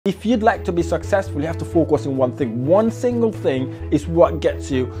If you'd like to be successful, you have to focus on one thing. One single thing is what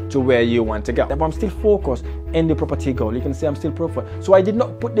gets you to where you want to go. But I'm still focused in the property goal. You can see I'm still focused. So I did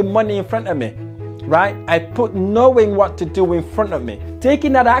not put the money in front of me, right? I put knowing what to do in front of me.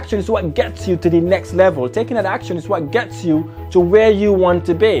 Taking that action is what gets you to the next level. Taking that action is what gets you to where you want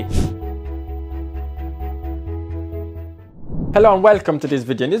to be. Hello and welcome to this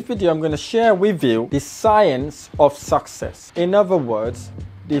video. In this video, I'm going to share with you the science of success. In other words,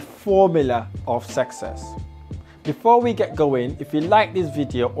 the formula of success. Before we get going, if you like this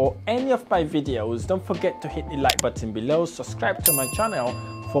video or any of my videos, don't forget to hit the like button below, subscribe to my channel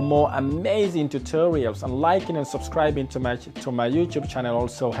for more amazing tutorials, and liking and subscribing to my YouTube channel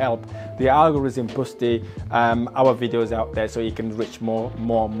also help the algorithm push our videos out there so you can reach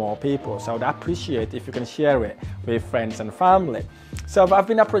more people. So I'd appreciate if you can share it with friends and family. So I've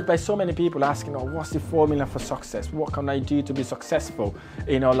been approached by so many people asking, oh, what's the formula for success? What can I do to be successful?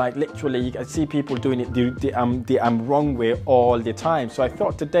 You know, like literally, I see people doing it the wrong way all the time. So I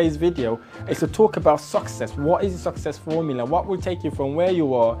thought today's video is to talk about success. What is the success formula? What will take you from where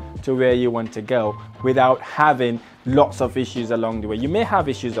you are to where you want to go without having lots of issues along the way? You may have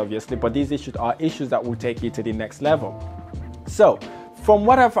issues, obviously, but these issues are issues that will take you to the next level. So from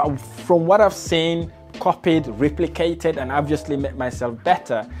what I've seen, copied, replicated, and obviously made myself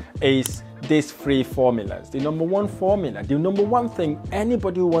better is these three formulas. The number one formula, the number one thing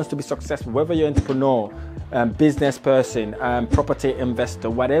anybody who wants to be successful, whether you're an entrepreneur, business person, property investor,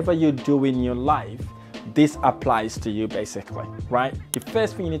 whatever you do in your life, this applies to you basically, right? The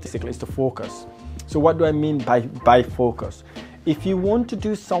first thing you need to do is to focus. So what do I mean by focus? If you want to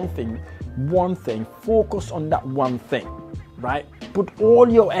do something, one thing, focus on that one thing, right? Put all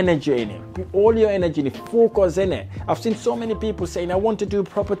your energy in it. Put all your energy in it. Focus in it. I've seen so many people saying, I want to do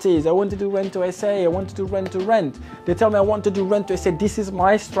properties. I want to do rent to SA. I want to do rent to rent. They tell me I want to do rent to SA. This is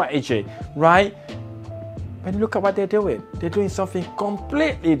my strategy, right? When you look at what they're doing something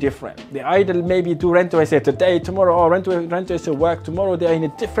completely different. They either maybe do rent to SA today, tomorrow, or rent to SA work tomorrow. They're in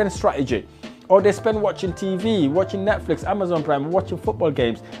a different strategy. Or they spend watching TV, watching Netflix, Amazon Prime, watching football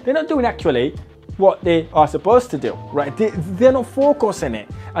games. They're not doing actually what they are supposed to do, right? They're not focusing it,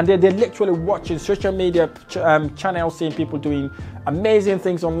 and they're literally watching social media channels, seeing people doing amazing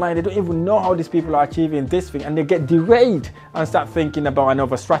things online. They don't even know how these people are achieving this thing, and they get derailed and start thinking about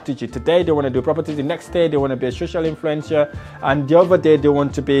another strategy. Today they want to do properties, the next day they want to be a social influencer, and the other day they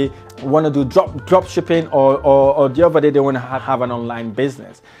want to do drop shipping, or the other day they want to have an online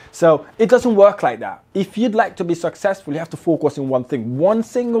business. So it doesn't work like that. If you'd like to be successful, you have to focus on one thing. One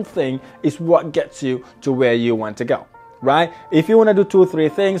single thing is what gets you to where you want to go, right? If you want to do 2, 3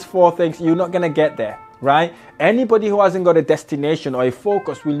 things, 4 things, you're not going to get there, right? Anybody who hasn't got a destination or a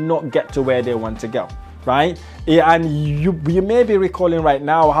focus will not get to where they want to go, right? And you may be recalling right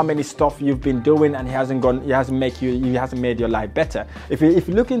now how many stuff you've been doing and it hasn't made your life better. If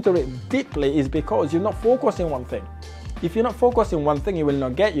you look into it deeply, it's because you're not focusing on one thing. If you're not focusing on one thing, it will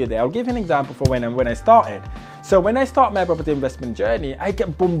not get you there. I'll give you an example for when I started. So when I start my property investment journey, I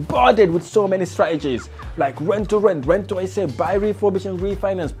get bombarded with so many strategies like rent to rent, rent to SA, buy, refurbish and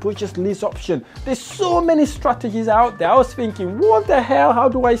refinance, purchase, lease option. There's so many strategies out there. I was thinking, what the hell? How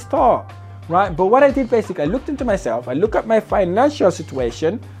do I start? Right? But what I did basically, I looked into myself, I look at my financial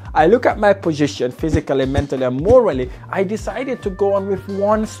situation, I look at my position physically, mentally and morally. I decided to go on with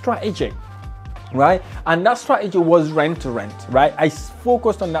one strategy. Right? And that strategy was rent to rent, right? I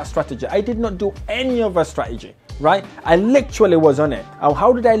focused on that strategy. I did not do any other strategy, right? I literally was on it.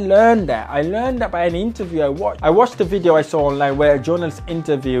 How did I learn that? I learned that by an interview I watched. I watched the video I saw online where a journalist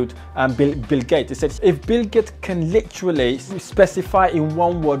interviewed Bill Gates. He said, if Bill Gates can literally specify in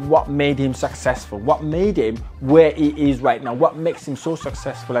one word what made him successful, what made him where he is right now, what makes him so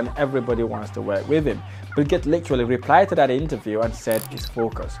successful and everybody wants to work with him, Bill Gates literally replied to that interview and said, it's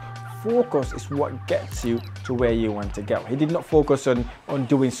focus. Focus is what gets you to where you want to go. He did not focus on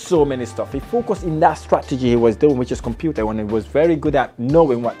doing so many stuff. He focused in that strategy he was doing, which is computer, when he was very good at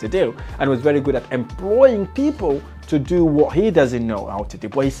knowing what to do and was very good at employing people to do what he doesn't know how to do.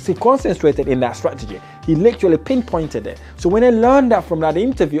 But he concentrated in that strategy. He literally pinpointed it. So when I learned that from that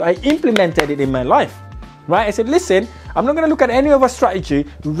interview, I implemented it in my life. Right? I said, listen, I'm not going to look at any other strategy.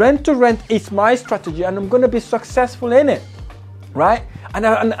 Rent to rent is my strategy and I'm going to be successful in it. Right? And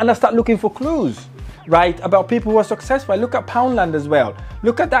I start looking for clues. right, about people who are successful. Look at Poundland as well.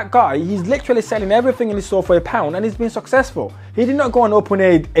 Look at that guy. He's literally selling everything in his store for £1 and he's been successful. He did not go and open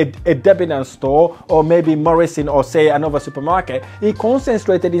a Debenhams store or maybe Morrison or say another supermarket. He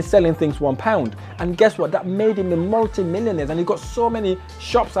concentrated in selling things £1. And guess what? That made him a multi-millionaire. And he got so many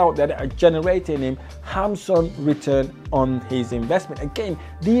shops out there that are generating him handsome return on his investment. Again,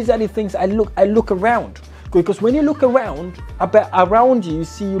 these are the things I look around. Because when you look around you,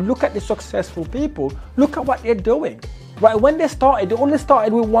 you look at the successful people, look at what they're doing. Right? When they only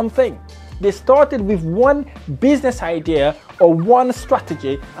started with one thing. They started with one business idea or one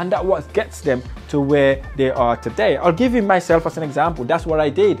strategy, and that's what gets them to where they are today. I'll give you myself as an example. That's what I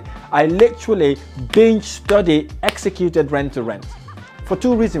did. I literally binge study, executed rent to rent. For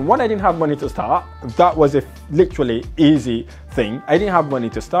two reasons. One, I didn't have money to start. That was a literally easy thing. I didn't have money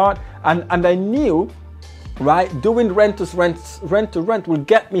to start, and I knew, right, doing rent to rent will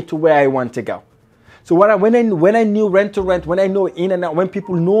get me to where I want to go. So when I knew rent to rent, when I know in and out, when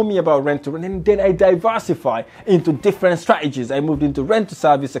people know me about rent to rent, and then I diversify into different strategies. I moved into rent to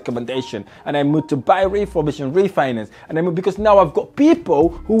service accommodation, and I moved to buy, refurbish, and refinance. And I moved because now I've got people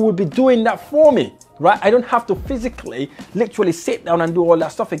who will be doing that for me. Right? I don't have to physically, literally sit down and do all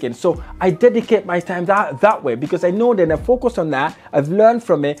that stuff again. So I dedicate my time that way because I know that I focus on that. I've learned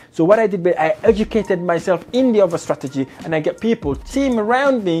from it. So what I did, I educated myself in the other strategy, and I get people, team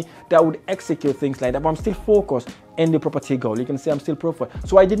around me that would execute things like that. But I'm still focused in the property goal. You can see I'm still profitable.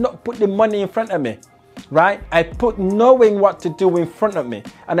 So I did not put the money in front of me. Right? I put knowing what to do in front of me,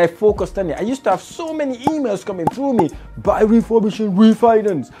 and I focused on it. I used to have so many emails coming through me: buy, refurbish, and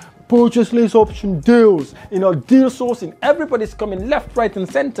refinance, purchase lease option deals, deal sourcing. Everybody's coming left, right, and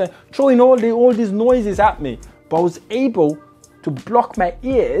center, throwing all these noises at me. But I was able to block my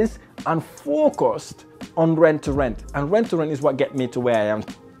ears and focused on rent to rent. And rent to rent is what gets me to where I am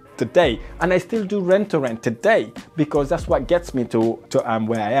today. And I still do rent to rent today because that's what gets me to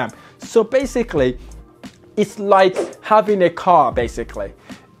where I am. So basically, it's like having a car, basically.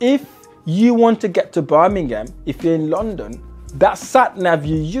 If you want to get to Birmingham, if you're in London, that sat-nav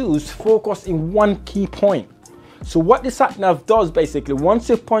you use focus in one key point. So what the sat-nav does, basically, once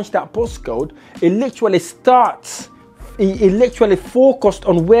you punch that postcode, it literally focused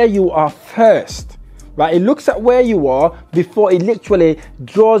on where you are first. Right? It looks at where you are before it literally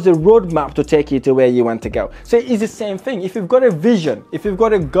draws a roadmap to take you to where you want to go. So it's the same thing. If you've got a vision, if you've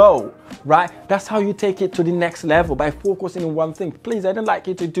got a goal, right, that's how you take it to the next level, by focusing on one thing. Please, I don't like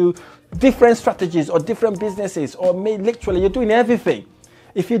you to do different strategies or different businesses, or literally you're doing everything.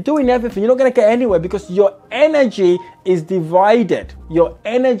 If you're doing everything, you're not going to get anywhere because your energy is divided. Your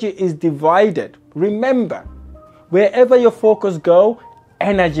energy is divided. Remember, wherever your focus goes,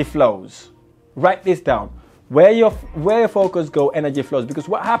 energy flows. Write this down. Where your focus go, energy flows. Because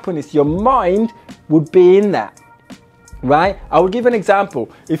what happens is your mind would be in that. Right? I will give an example.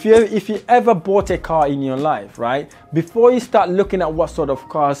 If you ever bought a car in your life, right? Before you start looking at what sort of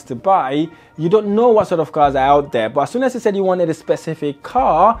cars to buy, you don't know what sort of cars are out there. But as soon as you said you wanted a specific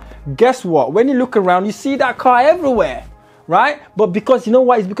car, guess what? When you look around, you see that car everywhere. Right? But because you know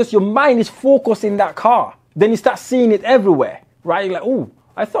why? It's because your mind is focused in that car. Then you start seeing it everywhere. Right? You're like, oh,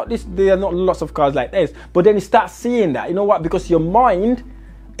 I thought there are not lots of cars like this. But then you start seeing that. You know what? Because your mind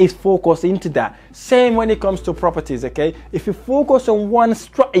is focused into that. Same when it comes to properties, okay? If you focus on one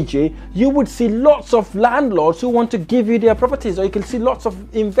strategy, you would see lots of landlords who want to give you their properties, or you can see lots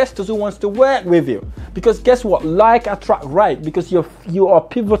of investors who wants to work with you. Because guess what? Like attract right, because you are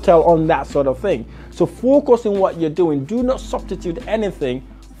pivotal on that sort of thing. So focus on what you're doing. Do not substitute anything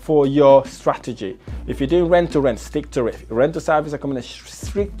for your strategy. If you're doing rent to rent, stick to it. Rent to service accommodation,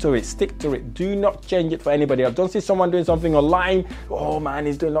 stick to it. Do not change it for anybody else. Don't see someone doing something online. Oh man,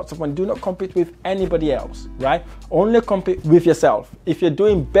 he's doing lots of money. Do not compete with anybody else, right? Only compete with yourself. If you're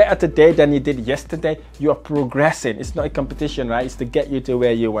doing better today than you did yesterday, you're progressing. It's not a competition, right? It's to get you to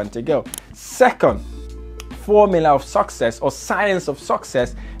where you want to go. Second formula of success, or science of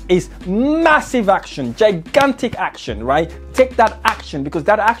success, is massive action, gigantic action, right? Take that action, because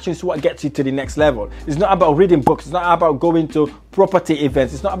that action is what gets you to the next level. It's not about reading books. It's not about going to property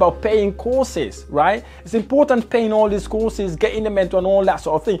events. It's not about paying courses, right? It's important paying all these courses, getting the mentor and all that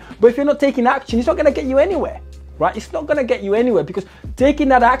sort of thing. But if you're not taking action, it's not going to get you anywhere, right? It's not going to get you anywhere, because taking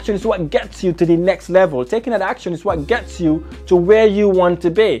that action is what gets you to the next level. Taking that action is what gets you to where you want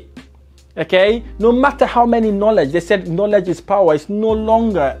to be. Okay, no matter how many knowledge, they said knowledge is power. It's no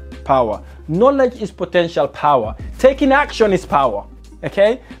longer power. Knowledge is potential power. Taking action is power.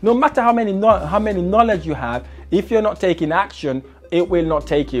 Okay, no matter how many knowledge you have, if you're not taking action, it will not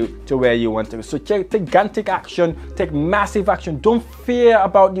take you to where you want to go. So take gigantic action, take massive action. Don't fear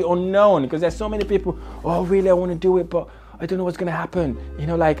about the unknown, because there's so many people, oh really, I want to do it, but I don't know what's going to happen. You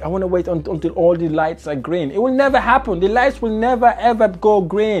know, like I want to wait until all the lights are green. It will never happen. The lights will never ever go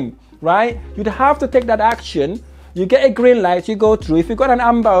green, right? You'd have to take that action. You get a green light, you go through. If you got an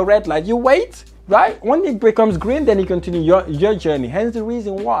amber or red light, you wait, right? When it becomes green, then you continue your journey. Hence the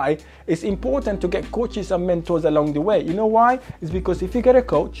reason why it's important to get coaches and mentors along the way. You know why? It's because if you get a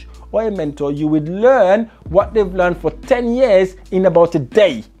coach or a mentor, you would learn what they've learned for 10 years in about a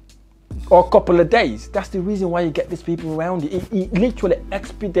day or a couple of days. That's the reason why you get these people around you. It literally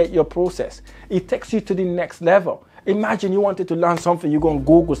expedites your process. It takes you to the next level. Imagine you wanted to learn something, you go on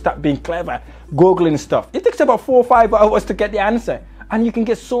Google, start being clever, Googling stuff. It takes about 4 or 5 hours to get the answer. And you can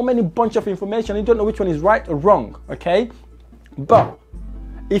get so many bunch of information, you don't know which one is right or wrong, okay? But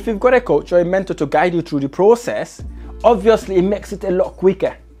if you've got a coach or a mentor to guide you through the process, obviously it makes it a lot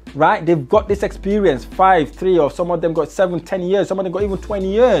quicker, right? They've got this experience, 5, 3, or some of them got 7, 10 years, some of them got even 20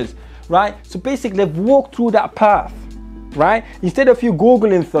 years, right? So basically they've walked through that path, right? Instead of you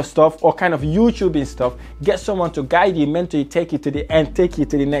Googling stuff or kind of YouTubing stuff, get someone to guide you, mentor you, take you to the end, take you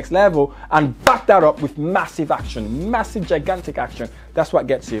to the next level, and back that up with massive action, massive, gigantic action. That's what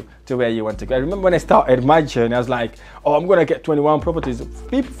gets you to where you want to go. I remember when I started my journey, I was like, oh, I'm going to get 21 properties.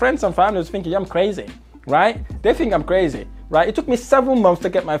 People, friends and family was thinking, I'm crazy, right? They think I'm crazy, right? It took me 7 months to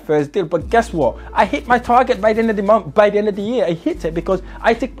get my first deal, but guess what? I hit my target by the end of the month, by the end of the year. I hit it because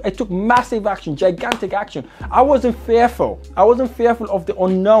I took massive action, gigantic action. I wasn't fearful. I wasn't fearful of the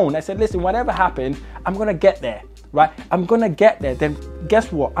unknown. I said, listen, whatever happens, I'm gonna get there, right? I'm gonna get there. Then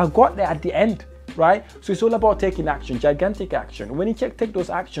guess what? I got there at the end, right? So it's all about taking action, gigantic action. When you take those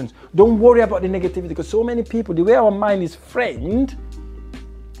actions, don't worry about the negativity, because so many people, the way our mind is framed,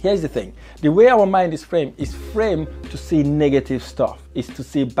 here's the thing. The way our mind is framed to see negative stuff, is to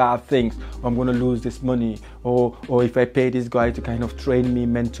see bad things. Oh, I'm going to lose this money, or if I pay this guy to kind of train me,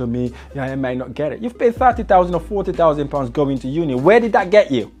 mentor me, yeah, I might not get it. You've paid 30,000 or 40,000 pounds going to uni. Where did that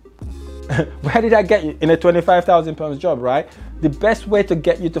get you? Where did that get you? In a 25,000 pounds job, right? The best way to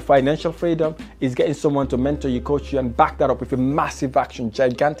get you to financial freedom is getting someone to mentor you, coach you, and back that up with a massive action,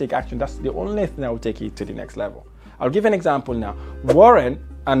 gigantic action. That's the only thing that will take you to the next level. I'll give an example now. Warren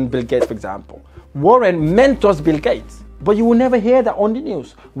and Bill Gates, for example. Warren mentors Bill Gates, but you will never hear that on the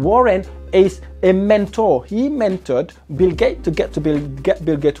news. Warren is a mentor. He mentored Bill Gates to get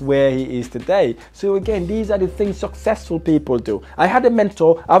Bill Gates where he is today. So again, these are the things successful people do. I had a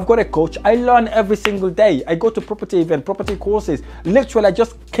mentor, I've got a coach, I learn every single day. I go to property events, property courses. Literally, I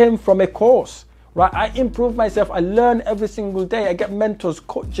just came from a course. Right, I improve myself. I learn every single day. I get mentors,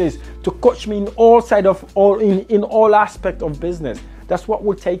 coaches to coach me in all aspects of business. That's what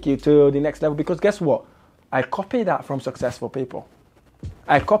will take you to the next level, because guess what? I copy that from successful people.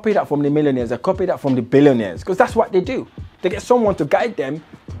 I copy that from the millionaires. I copy that from the billionaires, because that's what they do. They get someone to guide them,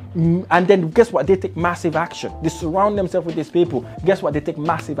 and then guess what? They take massive action. They surround themselves with these people. Guess what? They take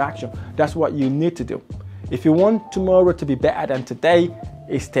massive action. That's what you need to do. If you want tomorrow to be better than today,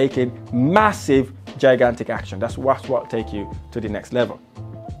 it's taking massive, gigantic action. That's what will take you to the next level.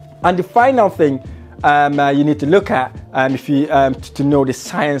 And the final thing you need to look at, if you to know the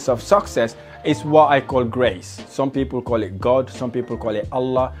science of success, is what I call grace. Some people call it God. Some people call it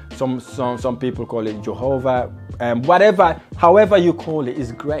Allah. Some people call it Jehovah. Whatever, however you call it,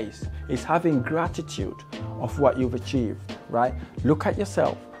 is grace. It's having gratitude of what you've achieved. Right? Look at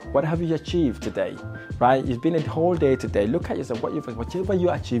yourself. What have you achieved today? Right? It's been a whole day today. Look at yourself. Whatever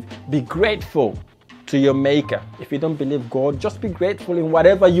you achieve, be grateful to your maker. If you don't believe God, just be grateful in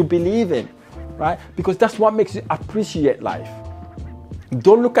whatever you believe in. Right? Because that's what makes you appreciate life.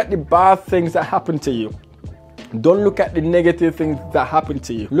 Don't look at the bad things that happen to you. Don't look at the negative things that happen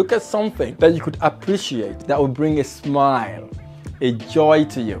to you. Look at something that you could appreciate, that will bring a smile, a joy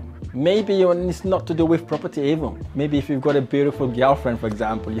to you. Maybe it's not to do with property even. Maybe if you've got a beautiful girlfriend, for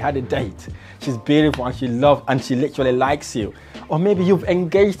example, you had a date, she's beautiful and she loves and she literally likes you. Or maybe you've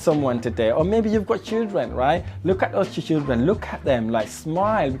engaged someone today, or maybe you've got children, right? Look at those children, look at them, like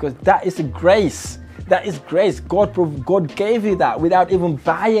smile, because that is a grace. That is grace. God gave you that without even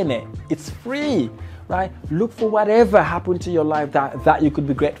buying it. It's free, right? Look for whatever happened to your life that you could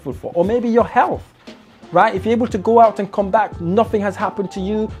be grateful for. Or maybe your health. Right? If you're able to go out and come back, nothing has happened to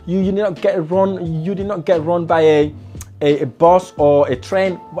you. You did not get run. You did not get run by a bus or a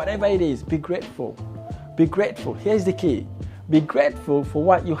train. Whatever it is, be grateful. Be grateful. Here's the key: be grateful for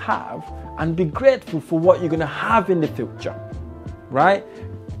what you have, and be grateful for what you're gonna have in the future. Right?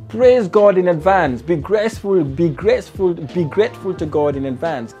 Praise God in advance. Be grateful. Be grateful to God in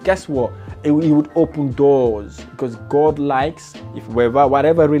advance. Guess what? it would open doors, because God likes, if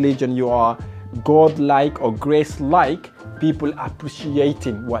whatever religion you are, God like or grace like people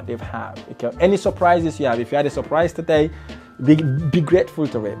appreciating what they've had. Okay? Any surprises you have, if you had a surprise today, be grateful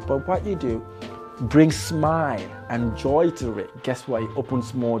to it. But what you do, bring smile and joy to it. Guess what? It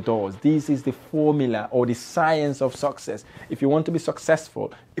opens more doors. This is the formula or the science of success. If you want to be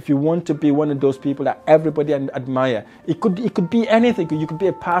successful, if you want to be one of those people that everybody admire, it could be anything. You could be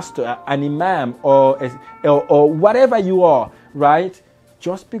a pastor, an imam, or whatever you are, right?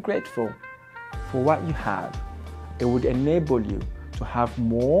 Just be grateful for what you have. It would enable you to have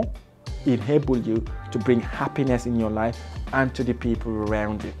more, enable you to bring happiness in your life and to the people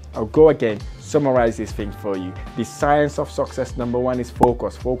around you. I'll go again, summarize this thing for you. The science of success, number one, is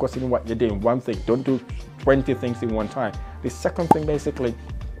focus. Focus in what you're doing, one thing. Don't do 20 things in one time. The second thing, basically,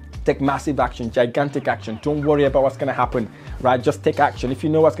 take massive action, gigantic action. Don't worry about what's going to happen, right? Just take action. If you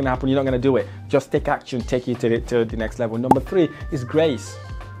know what's going to happen, you're not going to do it. Just take action, take you to the next level. Number three is grace.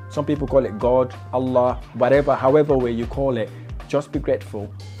 Some people call it God, Allah, whatever, however way you call it. Just be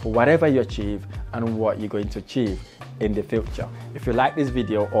grateful for whatever you achieve and what you're going to achieve in the future. If you like this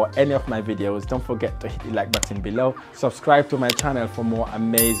video or any of my videos, don't forget to hit the like button below. Subscribe to my channel for more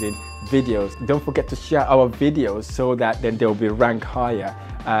amazing videos. Don't forget to share our videos so that then they'll be ranked higher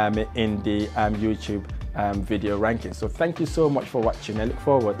in the YouTube video ranking. So thank you so much for watching. I look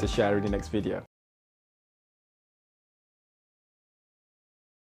forward to sharing the next video.